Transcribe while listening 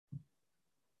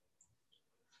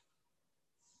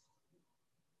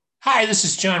Hi, this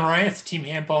is John Ryan of the Team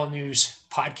Handball News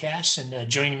podcast, and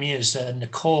joining me is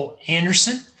Nicole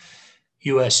Andersen,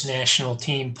 U.S. national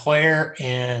team player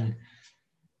and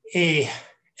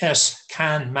AS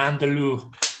Cannes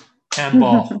Mandelieu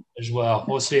handball as well.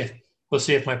 We'll see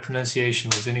if my pronunciation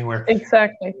was anywhere.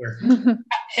 Exactly.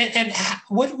 And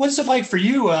what's it like for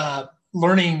you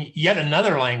learning yet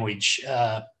another language?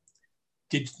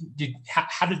 Did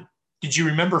did you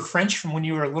remember French from when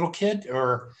you were a little kid,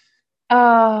 or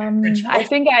I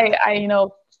think I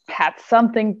had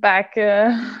something back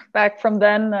from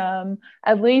then,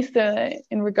 at least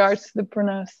in regards to the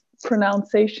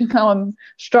pronunciation. Now I'm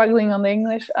struggling on the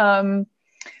English.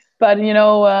 But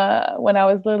when I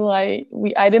was little, I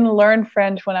didn't learn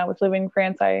French when I was living in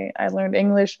France. I learned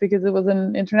English because it was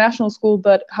an international school.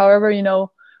 But however,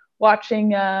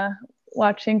 watching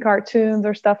cartoons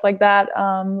or stuff like that,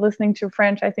 listening to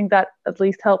French, I think that at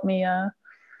least helped me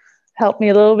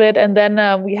a little bit. And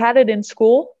then we had it in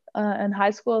school, in high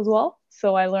school as well.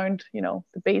 So I learned, the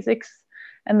basics.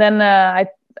 And then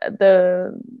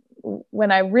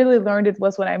when I really learned it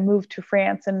was when I moved to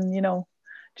France, and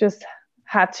just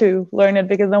had to learn it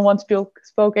because no one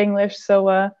spoke English.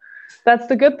 So that's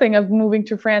the good thing of moving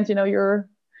to France. You're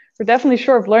definitely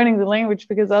sure of learning the language,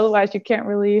 because otherwise you can't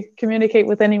really communicate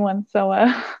with anyone. So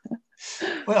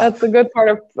that's the good part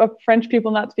of French people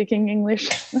not speaking English.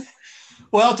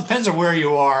 Well, it depends on where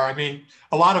you are. I mean,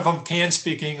 a lot of them can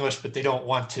speak English, but they don't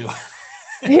want to.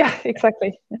 Yeah,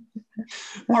 exactly.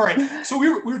 All right. So we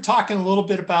were talking a little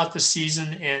bit about the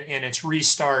season and its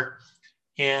restart.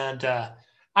 And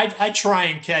I try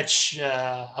and catch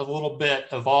a little bit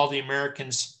of all the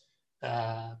Americans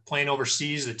playing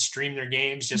overseas that stream their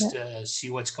games, just to see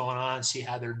what's going on, see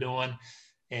how they're doing.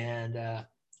 And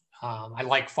I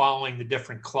like following the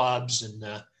different clubs and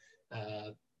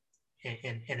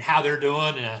how they're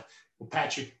doing.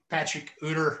 Patrick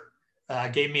Uter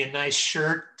gave me a nice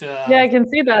shirt. Yeah, I can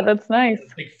see that. That's nice. I'm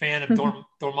a big fan of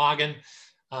Dormagen.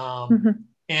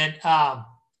 And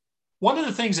one of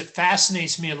the things that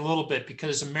fascinates me a little bit,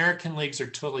 because American leagues are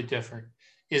totally different,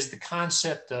 is the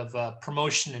concept of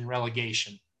promotion and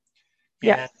relegation.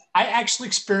 Yeah. And I actually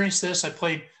experienced this. I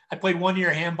played 1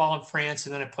 year handball in France,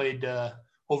 and then I played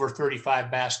over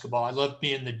 35 basketball. I loved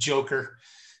being the joker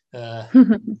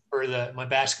for my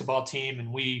basketball team,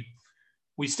 and we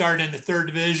started in the third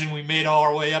division. We made all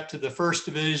our way up to the first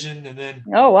division, and then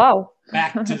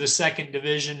back to the second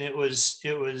division. It was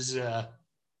a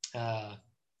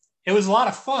lot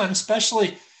of fun,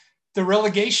 especially the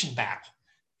relegation battle.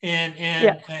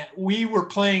 And we were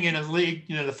playing in a league.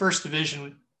 The first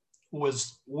division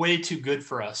was way too good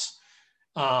for us.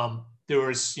 There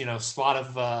was a lot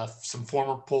of some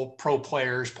former pro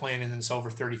players playing in this over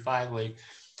 35 league.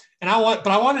 And I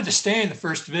wanted to stay in the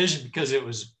first division because it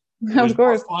was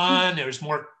more fun. There was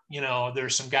more, there were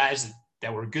some guys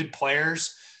that were good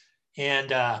players.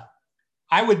 And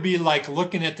I would be like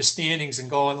looking at the standings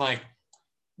and going like,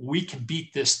 we can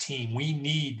beat this team. We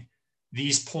need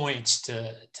these points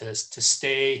to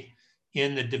stay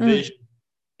in the division.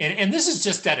 And this is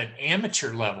just at an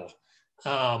amateur level,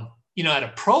 at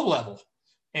a pro level.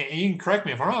 And you can correct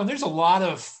me if I'm wrong, there's a lot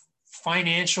of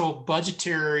financial,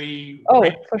 budgetary.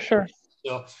 For sure.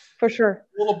 So for sure.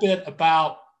 A little bit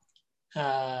about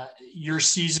your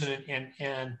season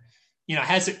and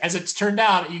as it's turned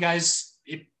out, you guys,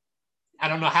 I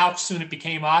don't know how soon it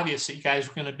became obvious that you guys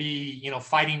were going to be,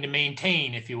 fighting to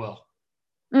maintain, if you will.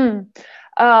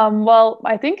 Well,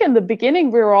 I think in the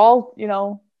beginning we were all,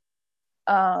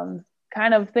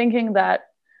 kind of thinking that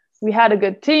we had a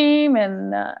good team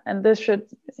and this should,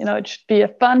 it should be a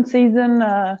fun season.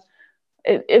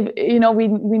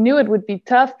 We knew it would be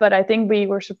tough, but I think we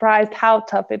were surprised how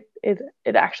tough it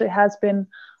actually has been.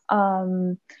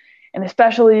 And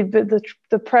especially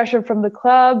the pressure from the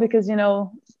club, because,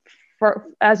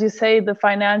 as you say, the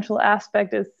financial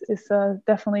aspect is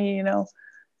definitely,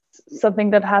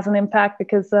 something that has an impact,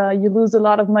 because you lose a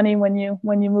lot of money when you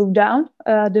move down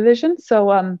division.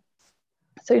 So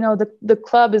the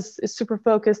club is super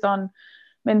focused on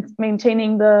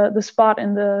maintaining the spot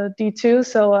in the D2.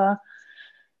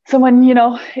 So when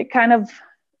it kind of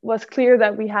was clear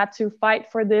that we had to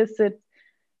fight for this,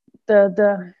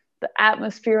 the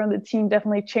atmosphere on the team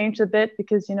definitely changed a bit,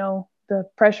 because the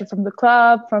pressure from the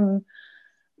club, from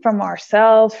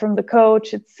ourselves, from the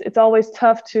coach, it's always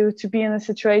tough to be in a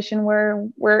situation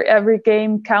where every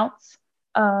game counts.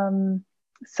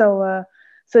 So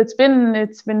it's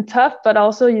been tough, but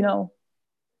also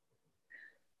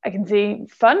I can say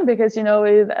fun, because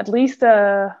at least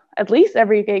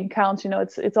every game counts.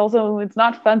 It's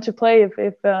not fun to play if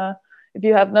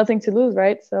you have nothing to lose,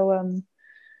 right? So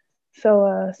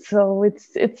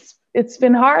it's it's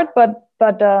been hard, but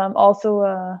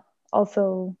also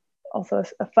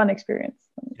a fun experience.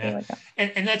 Yeah, Like that.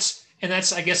 and that's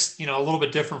I guess a little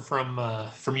bit different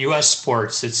from U.S.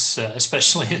 sports. It's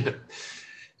especially in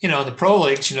the pro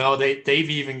leagues. They've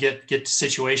even get to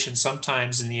situations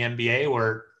sometimes in the NBA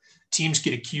where teams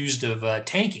get accused of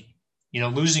tanking.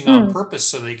 Losing on purpose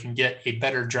so they can get a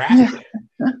better draft pick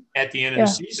at the end of the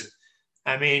season.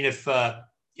 I mean, if the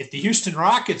Houston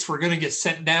Rockets were going to get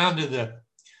sent down to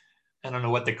I don't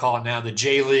know what they call it now, the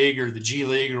J League or the G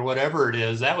League or whatever it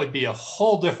is, that would be a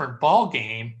whole different ball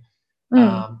game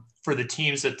for the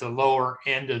teams at the lower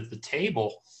end of the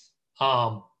table.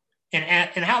 And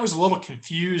I was a little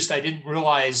confused. I didn't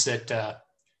realize that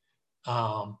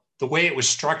the way it was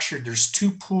structured, there's 2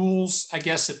 pools, I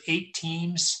guess, of 8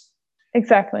 teams.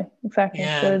 Exactly. And so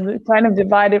it kind of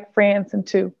divided France in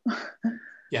 2.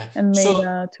 Yeah. And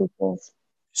made 2 pools.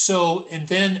 So, and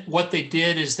then what they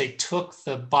did is they took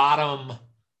the bottom,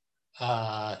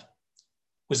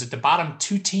 was it the bottom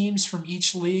 2 teams from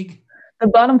each league? The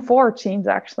bottom 4 teams,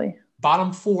 actually.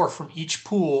 Bottom 4 from each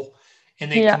pool,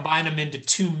 and they combine them into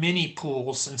 2 mini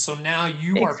pools. And so now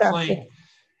you are playing,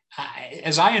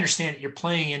 as I understand it, you're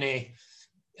playing in a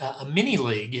mini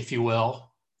league, if you will,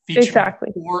 featuring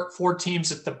 4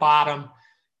 teams at the bottom,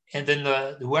 and then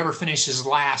whoever finishes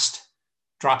last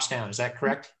drops down. Is that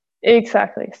correct?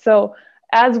 Exactly. So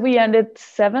as we ended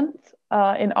 7th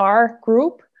in our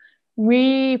group,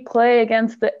 we play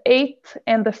against the 8th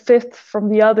and the 5th from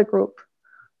the other group,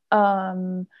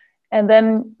 and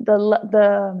then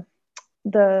the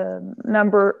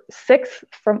number 6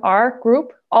 from our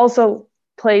group also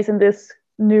plays in this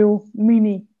new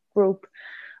mini group.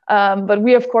 But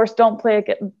we of course don't play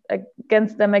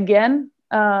against them again.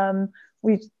 The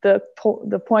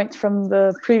points from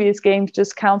the previous games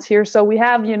just counts here. So we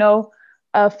have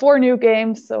 4 new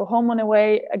games, so home and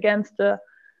away against the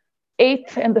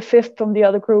 8th and the 5th from the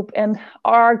other group, and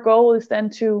our goal is then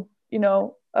to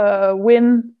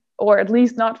win or at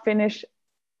least not finish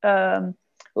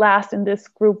last in this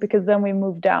group, because then we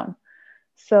move down.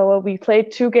 So we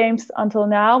played 2 games until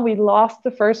now. We lost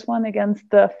the first one against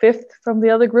the 5th from the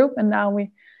other group, and now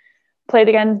we played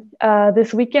again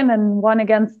this weekend and won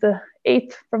against the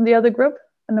 8th from the other group,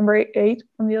 and number 8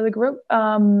 from the other group,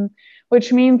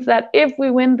 which means that if we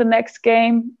win the next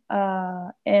game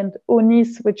and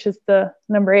Unis, which is the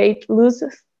number 8,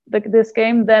 loses this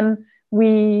game, then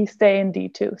we stay in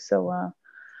D2. So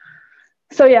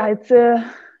yeah, it's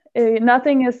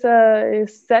nothing is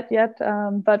set yet,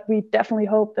 but we definitely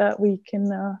hope that we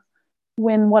can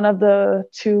win one of the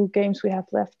 2 games we have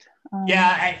left.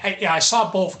 I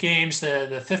saw both games.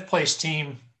 The 5th place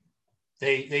team,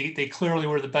 they clearly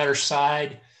were the better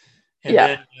side, and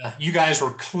then you guys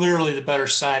were clearly the better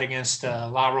side against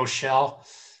La Rochelle.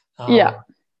 I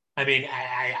mean,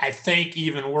 I think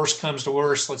even worse comes to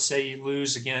worse, let's say you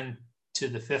lose again to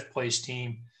the 5th place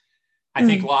team, I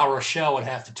think La Rochelle would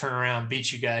have to turn around and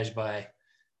beat you guys by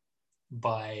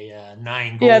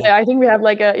 9 goals. Yeah, I think we have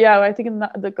I think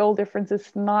the goal difference is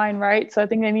 9, right? So I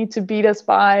think they need to beat us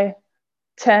by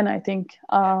 10, I think.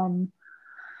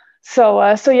 So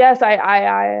yes,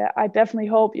 I definitely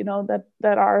hope that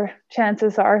our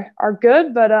chances are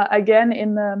good. But again,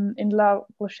 in La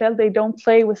Rochelle they don't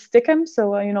play with Stickum,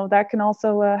 so that can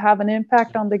also have an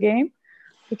impact on the game,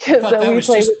 because we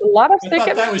play with a lot of Stickum. I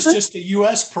thought that was just a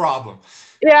U.S. problem.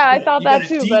 Yeah, I thought that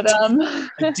too. But a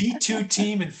D2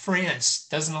 team in France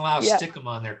doesn't allow Stickum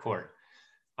on their court.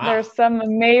 Wow. There's some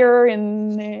mayor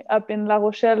up in La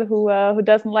Rochelle who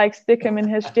doesn't like Stickum in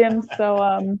his gym.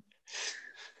 So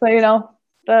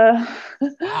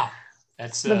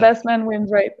that's the best man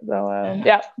wins, right? So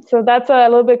so that's a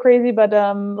little bit crazy, but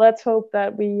let's hope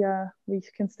that we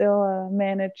can still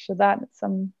manage that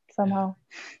somehow.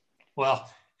 Well,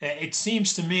 it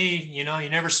seems to me, you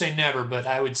never say never, but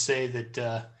I would say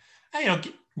that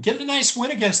get a nice win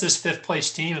against this 5th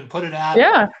place team and put it out.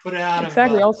 Put it out of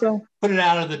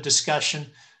the discussion.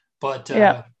 But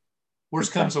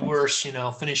worst comes to worst,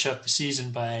 finish up the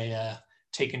season by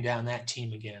taking down that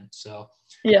team again. So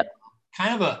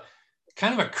kind of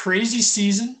a crazy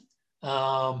season.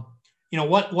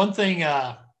 One thing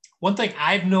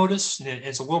I've noticed, and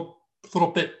it's a little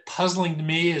bit puzzling to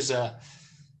me as a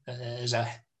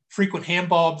frequent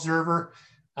handball observer,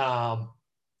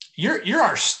 you're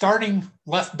our starting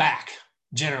left back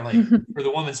generally for the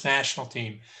women's national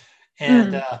team,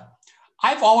 and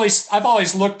I've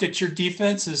always looked at your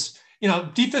defense as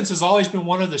defense has always been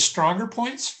one of the stronger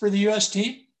points for the U.S.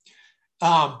 team,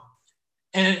 and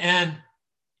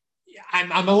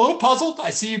I'm a little puzzled.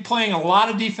 I see you playing a lot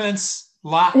of defense, a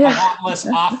lot less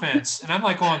offense, and I'm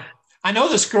like going, I know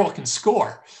this girl can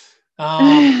score.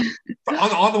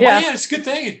 On the way in, it's a good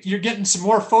thing. You're getting some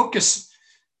more focused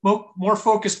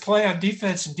play on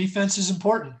defense, and defense is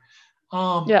important.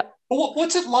 But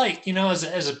what's it like,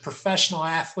 as a professional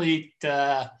athlete,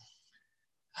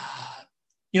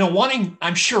 wanting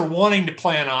to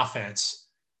play on offense,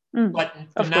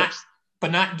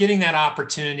 but not getting that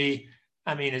opportunity.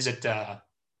 I mean, is it a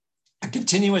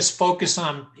continuous focus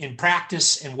in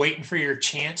practice and waiting for your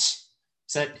chance?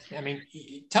 Tell me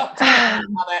how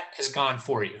that has gone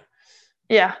for you.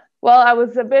 Yeah. Well, I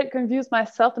was a bit confused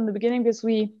myself in the beginning because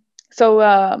we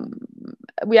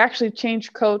actually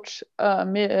changed coach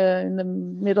in the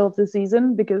middle of the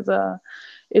season because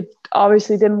it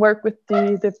obviously didn't work with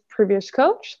the previous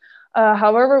coach.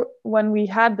 However, when we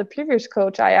had the previous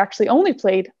coach, I actually only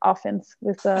played offense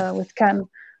with Cannes.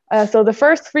 So the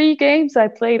first 3 games I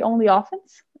played only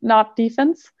offense, not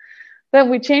defense. Then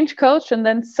we changed coach, and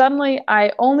then suddenly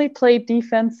I only played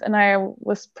defense, and I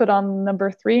was put on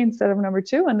number 3 instead of number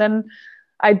 2. And then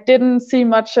I didn't see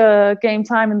much game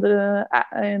time in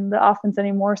the offense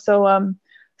anymore. So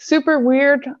super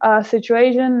weird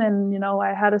situation. And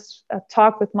I had a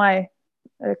talk with my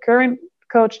current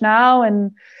coach now,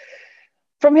 and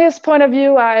from his point of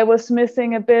view, I was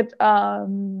missing a bit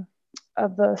of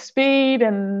the speed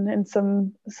and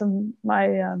some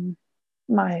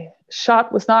my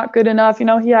shot was not good enough.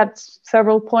 He had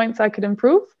several points I could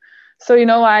improve. So,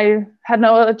 I had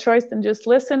no other choice than just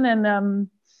listen and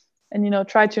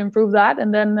try to improve that,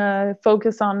 and then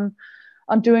focus on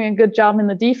doing a good job in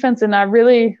the defense. And I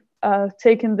really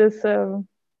taken this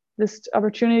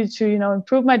opportunity to,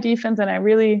 improve my defense. And I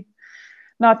really,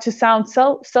 not to sound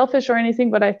selfish or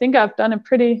anything, but I think I've done a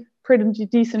pretty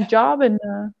decent job. And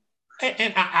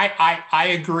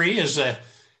I agree as a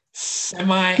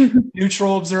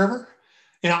semi-neutral observer.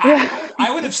 I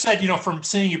would have said, from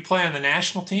seeing you play on the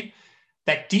national team,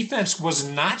 that defense was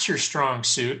not your strong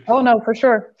suit. Oh no, for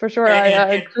sure.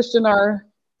 Christian, our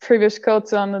previous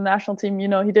coach on the national team, he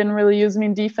didn't really use me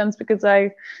in defense because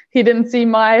he didn't see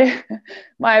my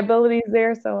abilities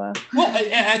there. So well,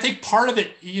 I think part of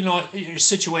it, your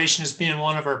situation as being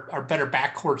one of our better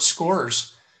backcourt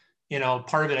scorers,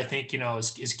 part of it, I think,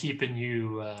 is keeping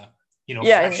you,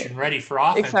 fresh and ready for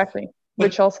offense. Exactly,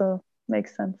 which also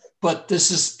makes sense. But this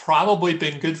has probably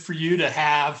been good for you to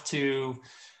have to,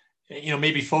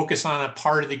 maybe focus on a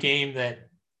part of the game that,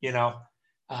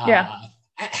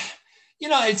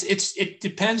 it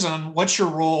depends on what's your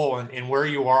role and where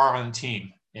you are on the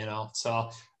team, So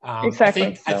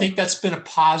exactly. I think that's been a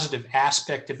positive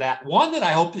aspect of that. One that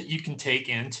I hope that you can take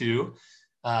into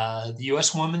the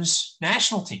U.S. Women's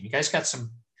National Team. You guys got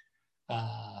some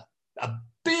a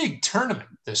big tournament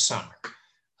this summer.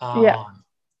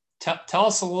 Tell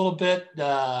us a little bit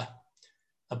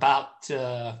about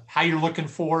how you're looking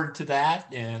forward to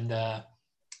that, and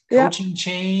coaching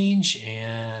change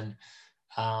and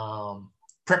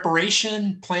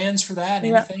preparation plans for that.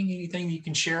 Anything you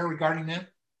can share regarding that?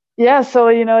 Yeah, so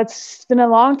it's been a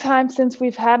long time since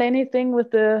we've had anything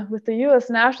with the U.S.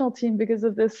 national team because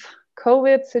of this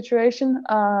COVID situation.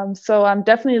 So I'm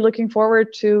definitely looking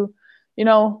forward to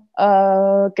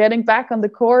getting back on the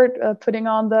court, putting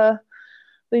on the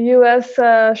U.S.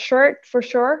 shirt for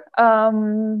sure.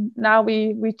 Now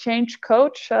we changed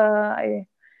coach. I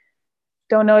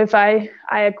don't know if I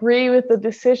agree with the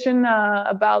decision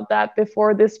about that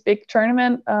before this big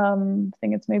tournament. I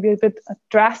think it's maybe a bit a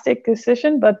drastic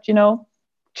decision, but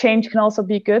change can also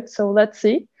be good. So let's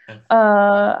see.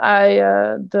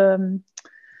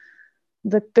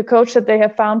 The coach that they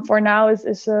have found for now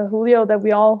is Julio, that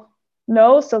we all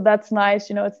know. So that's nice.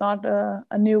 It's not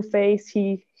a new face.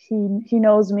 He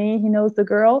knows me. He knows the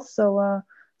girls. So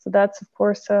that's of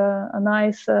course a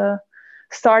nice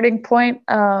starting point.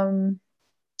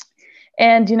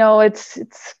 And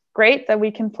it's great that we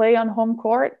can play on home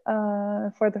court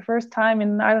for the first time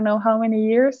in I don't know how many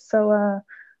years. So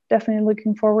definitely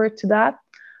looking forward to that.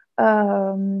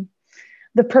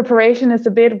 The preparation is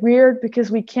a bit weird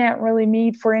because we can't really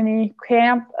meet for any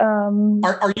camp.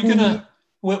 Are you gonna?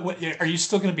 Are you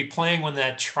still going to be playing when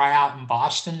that tryout in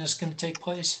Boston is going to take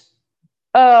place?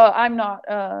 I'm not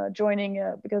joining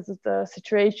because of the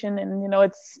situation, and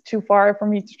it's too far for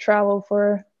me to travel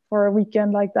for a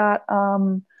weekend like that.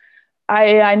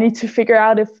 I need to figure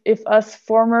out if us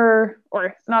former,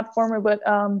 or not former, but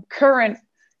current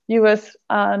U.S.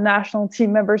 National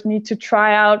team members need to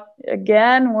try out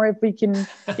again, or if we can,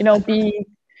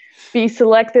 be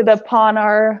selected upon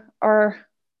our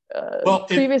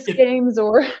previous games,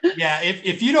 or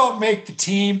if you don't make the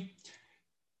team,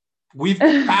 we've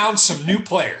found some new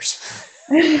players.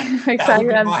 Exactly.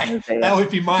 That would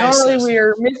be my normally assessment. we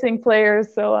are missing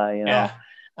players, so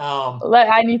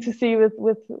I need to see with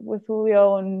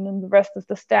Julio and the rest of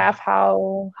the staff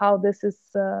how this is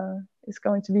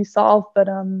going to be solved. But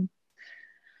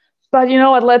you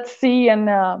know what? Let's see. And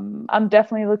I'm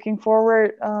definitely looking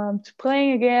forward to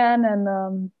playing again.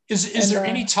 And is there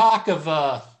any talk of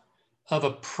a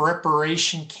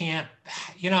preparation camp?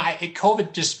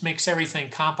 COVID just makes everything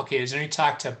complicated. Is there any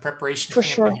talk to preparation for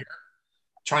camp sure. in Europe?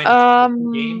 Trying to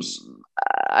games?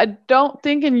 I don't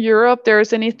think in Europe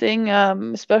there's anything,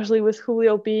 especially with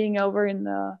Julio being over in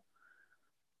the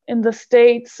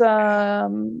States. I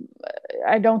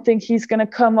don't think he's going to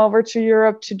come over to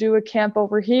Europe to do a camp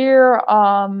over here.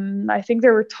 I think they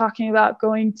were talking about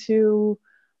going to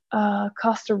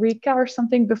Costa Rica or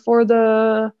something before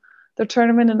the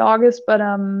tournament in August. But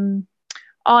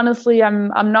honestly,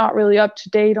 I'm not really up to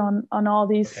date on all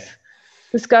these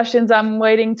discussions. I'm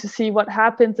waiting to see what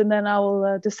happens, and then I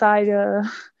will decide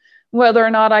whether or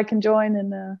not I can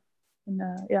join.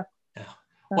 Yeah.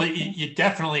 Well, you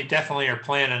definitely are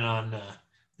planning on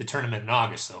the tournament in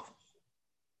August, though.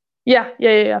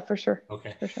 Yeah, for sure.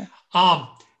 Okay. For sure.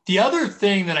 The other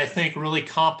thing that I think really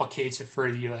complicates it for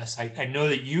the U.S., I know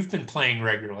that you've been playing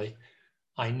regularly.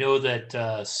 I know that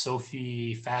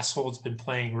Sophie Fasthold's been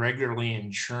playing regularly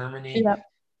in Germany. Yeah.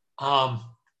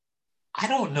 I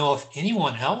don't know if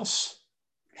anyone else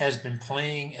has been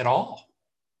playing at all.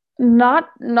 Not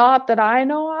that I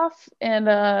know of, and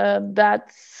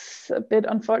that's a bit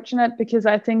unfortunate because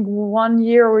I think 1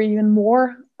 year or even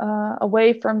more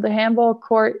away from the handball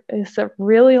court is a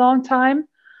really long time.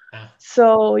 Yeah.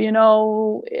 So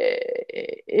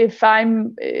if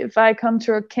I come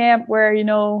to a camp where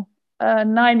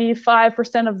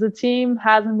 95% of the team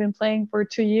hasn't been playing for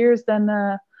 2 years, then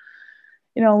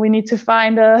we need to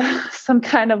find some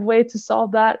kind of way to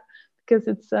solve that, because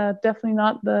it's definitely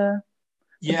not the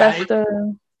best.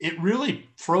 It really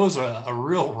throws a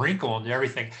real wrinkle into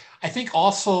everything. I think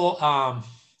also, I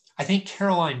think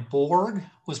Caroline Borg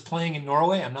was playing in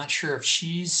Norway. I'm not sure if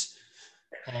she's.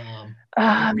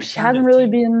 She hasn't really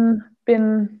been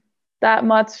that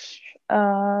much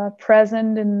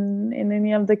present in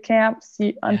any of the camps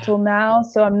until now.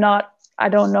 So I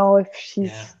don't know if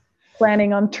she's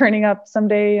planning on turning up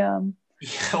someday.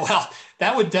 Well,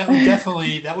 that would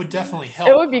definitely help.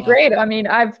 It would be great. I mean,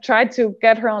 I've tried to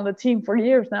get her on the team for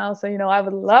years now, so I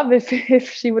would love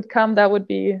if she would come. That would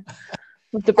be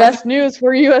the best news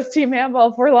for U.S. team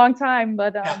handball for a long time.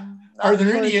 But are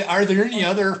there any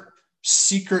other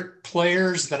secret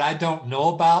players that I don't know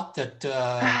about that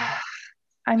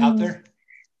out there?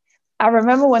 I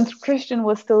remember when Christian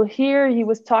was still here, he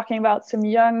was talking about some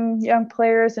young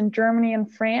players in Germany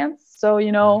and France. So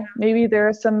maybe there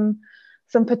are some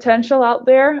potential out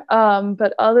there.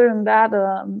 But other than that,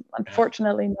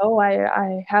 unfortunately, no,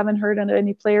 I haven't heard of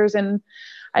any players. And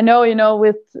I know,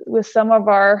 with some of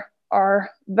our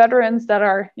veterans that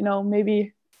are,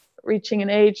 maybe reaching an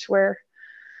age where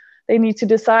they need to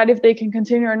decide if they can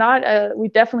continue or not. We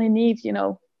definitely need,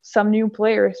 some new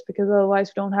players, because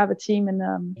otherwise we don't have a team. And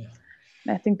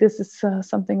I think this is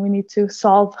something we need to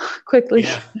solve quickly.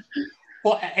 Yeah.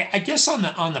 Well, I guess on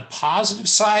the positive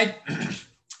side,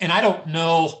 and I don't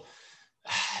know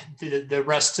the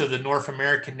rest of the North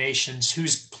American nations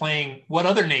who's playing, what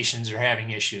other nations are having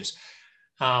issues.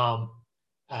 I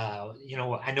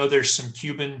know there's some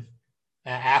Cuban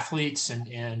athletes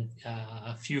and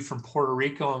a few from Puerto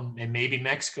Rico and maybe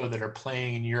Mexico that are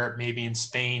playing in Europe, maybe in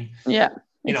Spain. Yeah,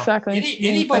 exactly.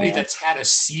 Anybody that's had a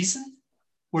season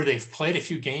where they've played a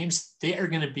few games, they are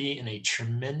going to be in a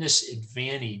tremendous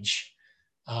advantage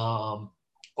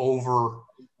over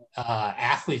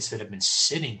athletes that have been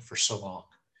sitting for so long.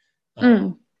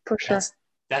 For sure.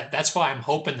 That's why I'm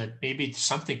hoping that maybe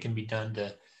something can be done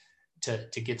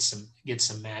to get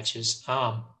some matches.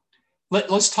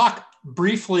 Let's talk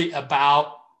briefly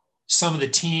about some of the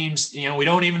teams. We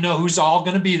don't even know who's all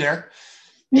going to be there.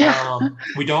 Yeah.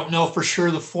 We don't know for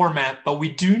sure the format, but we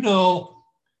do know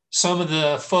some of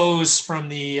the foes from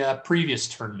the previous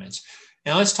tournaments.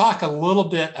 And let's talk a little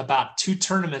bit about two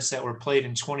tournaments that were played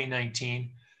in 2019.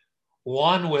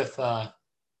 One with a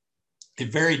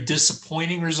very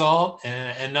disappointing result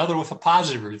and another with a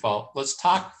positive result. Let's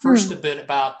talk first a bit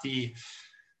about the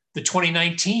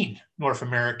 2019 North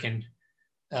American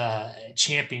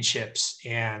championships.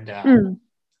 And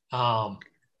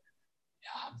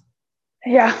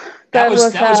yeah, that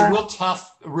was a real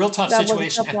tough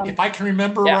situation. If I can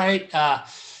remember right,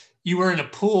 you were in a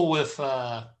pool with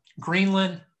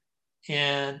Greenland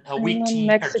and a weak team,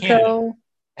 Mexico. Or Canada,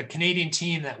 a Canadian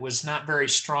team that was not very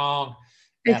strong.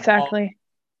 Exactly.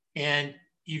 And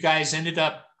you guys ended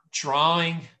up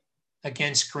drawing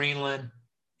against Greenland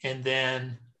and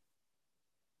then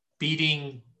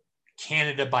beating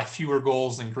Canada by fewer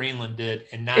goals than Greenland did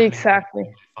and not exactly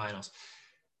make the finals.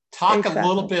 Talk a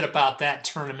little bit about that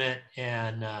tournament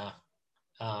and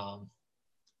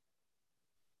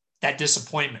that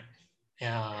disappointment.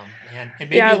 And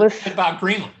maybe a little bit about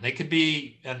Greenland. They could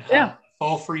be a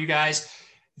foe for you guys.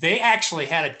 They actually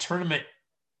had a tournament,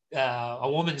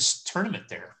 a women's tournament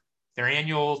there, their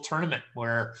annual tournament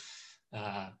where,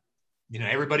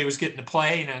 everybody was getting to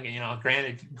play.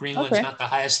 Granted, Greenland's not the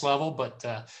highest level, but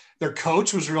their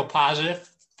coach was real positive.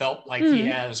 Felt like he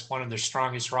has one of their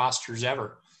strongest rosters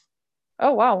ever.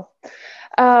 Oh, wow.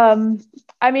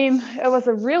 It was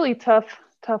a really tough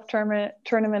tournament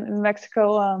in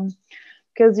Mexico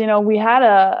because, we had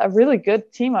a really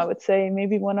good team, I would say,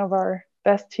 maybe one of our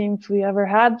best teams we ever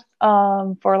had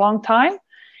for a long time.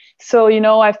 So,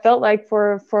 I felt like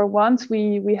for once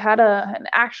we had an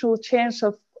actual chance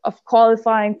of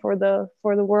qualifying for the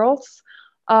Worlds.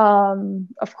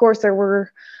 Of course, there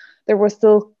was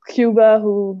still Cuba,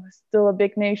 who is still a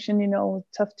big nation,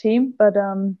 tough team, but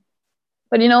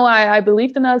I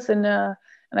believed in us, and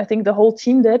I think the whole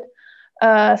team did.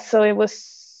 So it was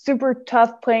super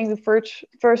tough playing the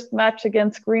first match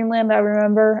against Greenland. I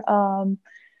remember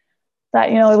that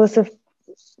it was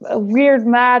a weird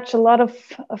match, a lot of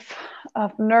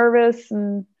nervous,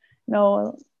 and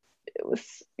it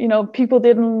was people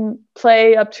didn't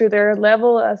play up to their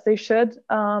level as they should.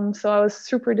 So I was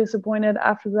super disappointed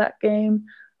after that game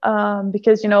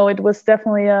because it was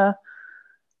definitely a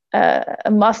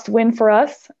must win for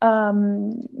us,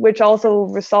 which also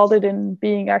resulted in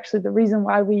being actually the reason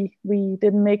why we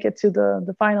didn't make it to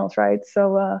the finals, right?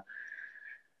 So a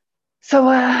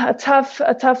tough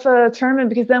tournament,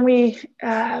 because then we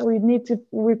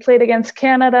played against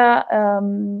Canada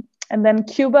and then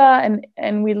Cuba,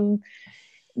 and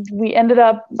we ended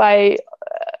up by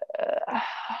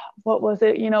what was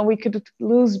it? We could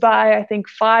lose by, I think,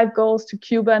 5 goals to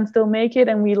Cuba and still make it,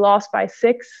 and we lost by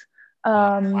 6.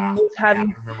 Wow.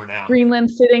 Having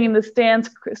Greenland sitting in the stands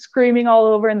screaming all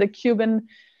over, and the Cuban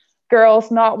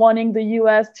girls not wanting the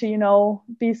US to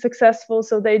be successful,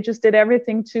 so they just did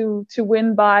everything to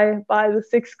win by the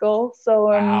 6th goal.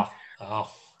 So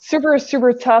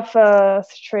super tough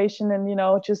situation,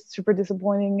 and just super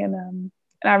disappointing. And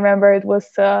I remember it was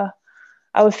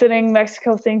I was sitting in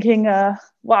Mexico thinking,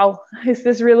 wow, is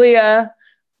this really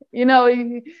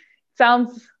it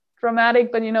sounds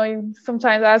dramatic, but you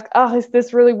sometimes ask, is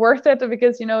this really worth it?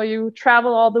 Because you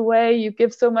travel all the way, you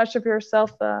give so much of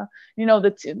yourself, the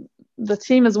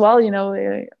team as well,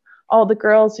 all the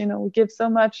girls, we give so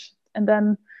much, and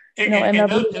then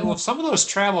and some of those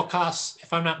travel costs,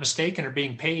 if I'm not mistaken, are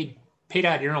being paid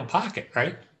out of your own pocket,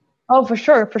 right? Oh, for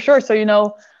sure. So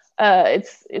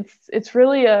it's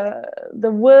really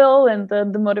the will and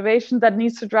the motivation that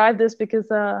needs to drive this, because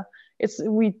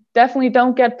we definitely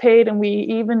don't get paid, and we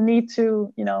even need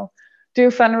to do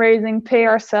fundraising, pay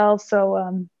ourselves.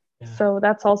 So so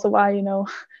that's also why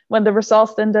when the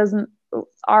results then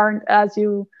aren't as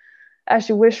you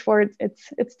wish for,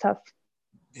 it's tough.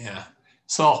 Yeah.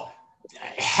 So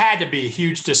it had to be a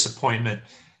huge disappointment.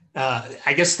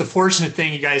 I guess the fortunate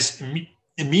thing, you guys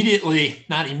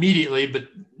not immediately, but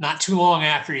not too long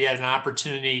after, you had an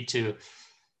opportunity to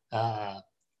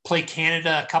play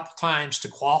Canada a couple times to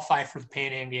qualify for the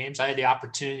Pan Am Games. I had the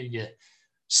opportunity to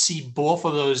see both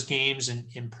of those games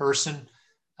in person.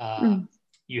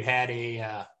 You had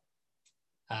a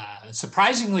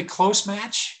surprisingly close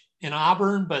match in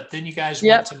Auburn, but then you guys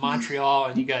went to Montreal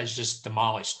and you guys just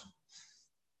demolished them.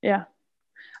 Yeah,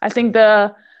 I think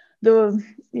we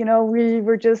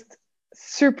were just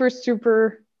super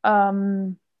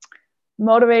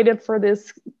motivated for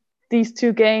these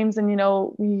 2 games, and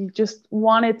we just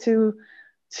wanted to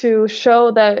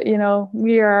show that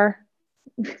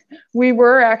we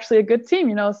were actually a good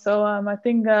team, so I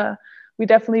think we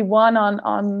definitely won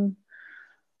on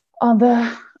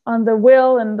the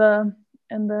will and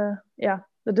the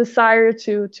desire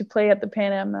to play at the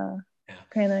Pan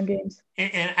Am Games.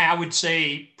 And I would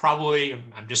say, probably,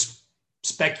 I'm just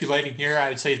speculating here, I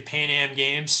would say the Pan Am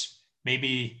Games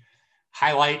maybe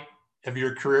highlight of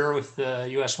your career with the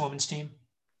U.S. women's team.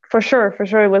 For sure.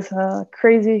 It was a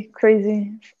crazy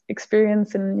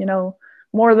experience, and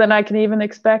more than I can even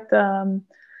expect.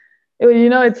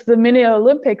 It's the mini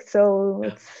Olympics, so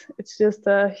it's just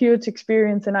a huge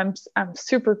experience, and I'm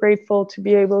super grateful to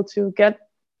be able to get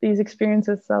these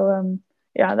experiences. So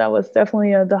that was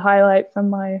definitely the highlight from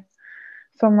my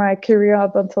career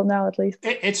up until now, at least.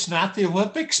 It's not the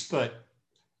Olympics, but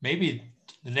maybe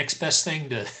the next best thing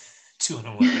to an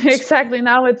Olympics. Exactly.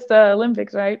 Now it's the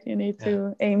Olympics, right? You need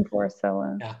to aim for.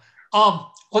 So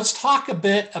let's talk a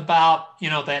bit about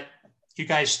that you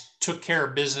guys took care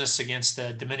of business against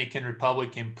the Dominican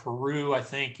Republic and Peru, I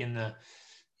think, in the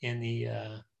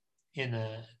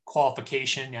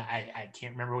qualification. I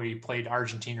can't remember where you played,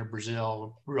 Argentina or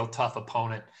Brazil, real tough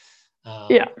opponent.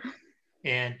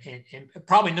 And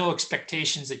probably no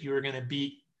expectations that you were going to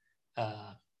beat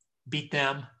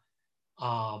them.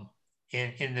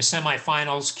 In the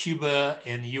semifinals, Cuba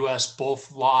and the U.S.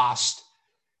 both lost,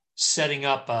 setting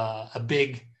up a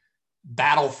big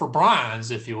battle for bronze,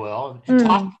 if you will. And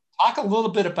talk a little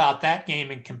bit about that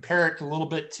game and compare it a little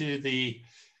bit to the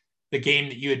game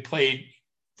that you had played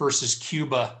versus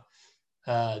Cuba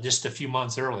just a few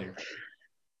months earlier.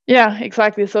 Yeah,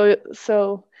 exactly.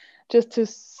 So just to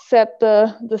set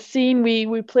the scene,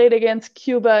 we played against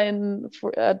Cuba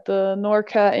at the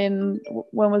Norca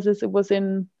when was this? It was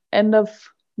in end of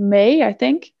May, I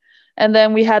think. And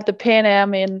then we had the Pan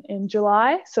Am in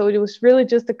July. So it was really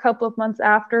just a couple of months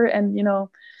after. And,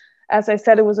 as I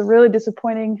said, it was a really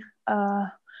disappointing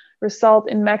result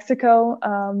in Mexico,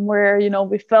 where,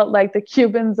 we felt like the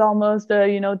Cubans almost,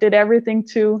 did everything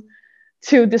to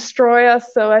destroy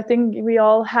us. So I think we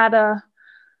all had a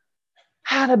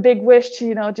big wish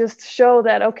to, just show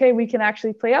that, okay, we can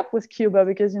actually play up with Cuba,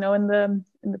 because, in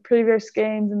the previous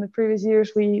games, in the previous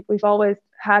years, we've always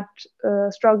had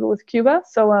struggle with Cuba.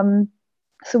 So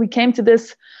we came to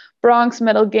this bronze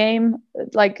medal game,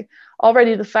 like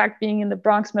already the fact being in the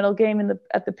bronze medal game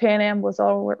at the Pan Am was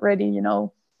already, a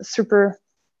super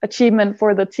achievement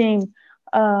for the team.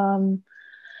 So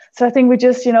I think we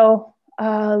just,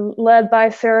 led by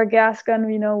Sarah Gascon,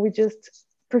 we just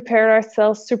prepared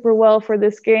ourselves super well for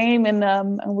this game,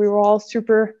 and we were all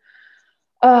super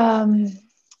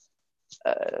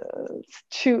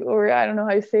or I don't know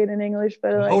how you say it in English,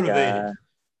 but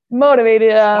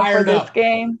motivated for this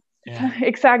game. Yeah.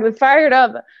 Exactly, fired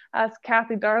up, as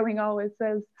Kathy Darling always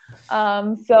says.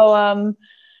 So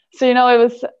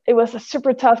it was a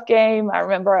super tough game. I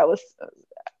remember I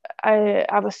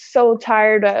was so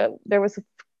tired. There was a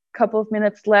couple of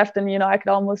minutes left, and I could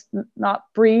almost not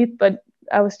breathe, but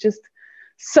I was just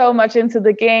so much into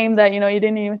the game that you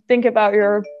didn't even think about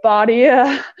your body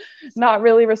not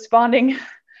really responding.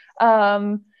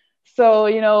 So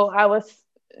I was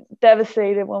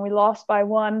devastated when we lost by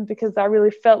 1, because I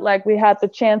really felt like we had the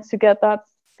chance to get that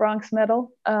bronze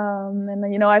medal,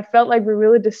 and I felt like we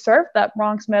really deserved that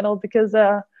bronze medal, because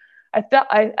at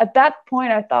that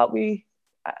point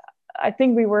I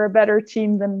think we were a better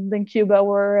team than Cuba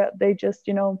were. They just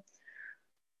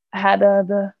had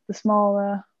the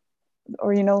small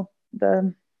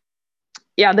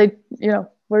they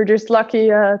we're just lucky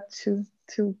to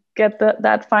get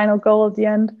that final goal at the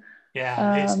end.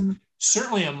 Yeah, it's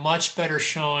certainly a much better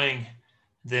showing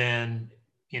than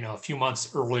a few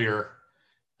months earlier.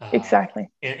 Exactly.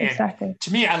 And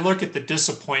to me, I look at the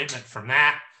disappointment from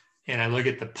that, and I look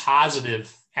at the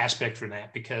positive aspect from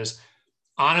that, because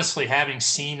honestly, having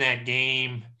seen that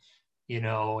game,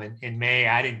 in May,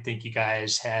 I didn't think you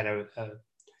guys had a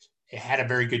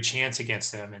very good chance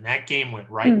against them, and that game went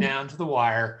right down to the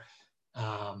wire,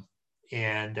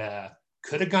 and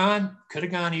could have gone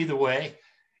either way,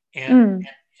 and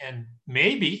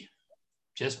maybe,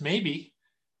 just maybe,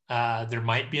 there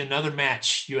might be another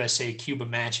match, USA-Cuba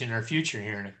match, in our future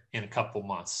here in a couple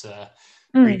months.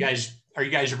 Are you guys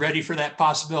ready for that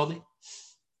possibility?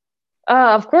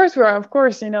 Of course we are. Of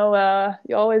course, you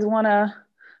always want a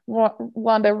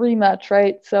rematch,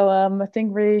 right? So I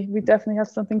think we definitely have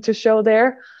something to show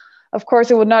there. Of course,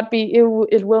 it will not be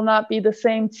the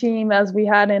same team as we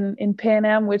had in Pan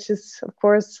Am, which is of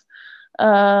course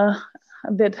a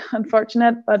bit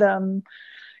unfortunate. But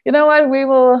you know what? We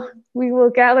will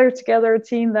gather together a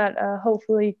team that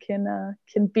hopefully can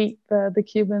beat the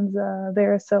Cubans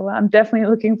there. So I'm definitely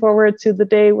looking forward to the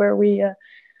day where we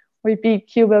beat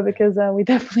Cuba, because we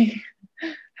definitely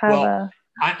have. Well,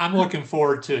 I'm looking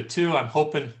forward to it too. I'm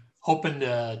hoping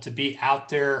to be out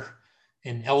there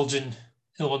in Elgin,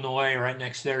 Illinois, right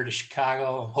next there to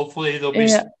Chicago. Hopefully there'll be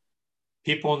some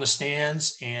people in the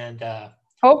stands, and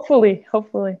hopefully.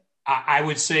 I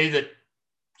would say that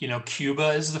Cuba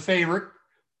is the favorite,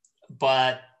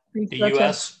 but the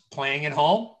U.S. playing at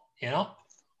home,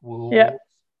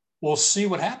 we'll see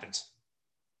what happens.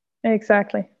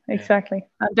 Exactly.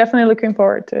 I'm definitely looking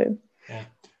forward to it. Yeah.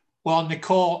 Well,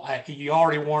 Nicole, you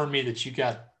already warned me that you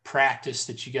got practice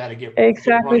that you got to get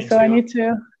exactly. So I need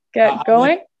to get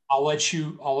going. I'll let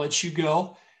you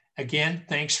go. Again,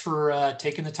 thanks for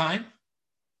taking the time.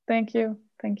 Thank you.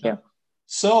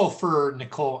 So for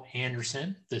Nicole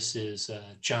Andersen, this is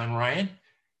John Ryan.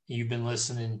 You've been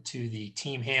listening to the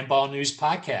Team Handball News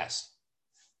Podcast.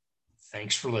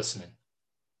 Thanks for listening.